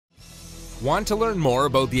Want to learn more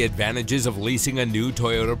about the advantages of leasing a new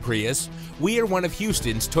Toyota Prius? We are one of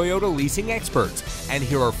Houston's Toyota leasing experts, and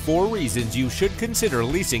here are 4 reasons you should consider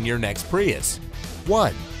leasing your next Prius.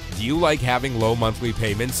 1. Do you like having low monthly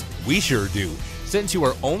payments? We sure do. Since you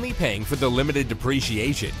are only paying for the limited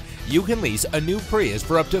depreciation, you can lease a new Prius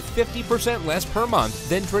for up to 50% less per month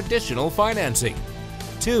than traditional financing.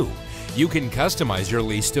 2. You can customize your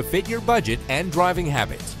lease to fit your budget and driving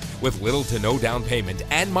habits. With little to no down payment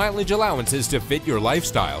and mileage allowances to fit your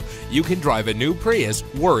lifestyle, you can drive a new Prius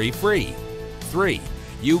worry-free. 3.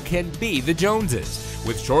 You can be the Joneses.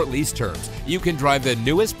 With short lease terms, you can drive the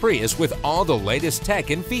newest Prius with all the latest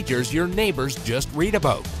tech and features your neighbors just read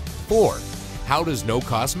about. 4. How does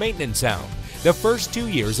no-cost maintenance sound? The first 2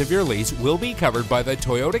 years of your lease will be covered by the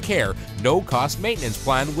Toyota Care no-cost maintenance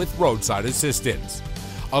plan with roadside assistance.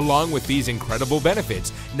 Along with these incredible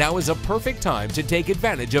benefits, now is a perfect time to take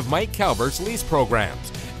advantage of Mike Calvert's lease programs.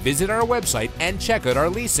 Visit our website and check out our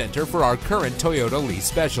lease center for our current Toyota lease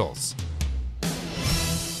specials.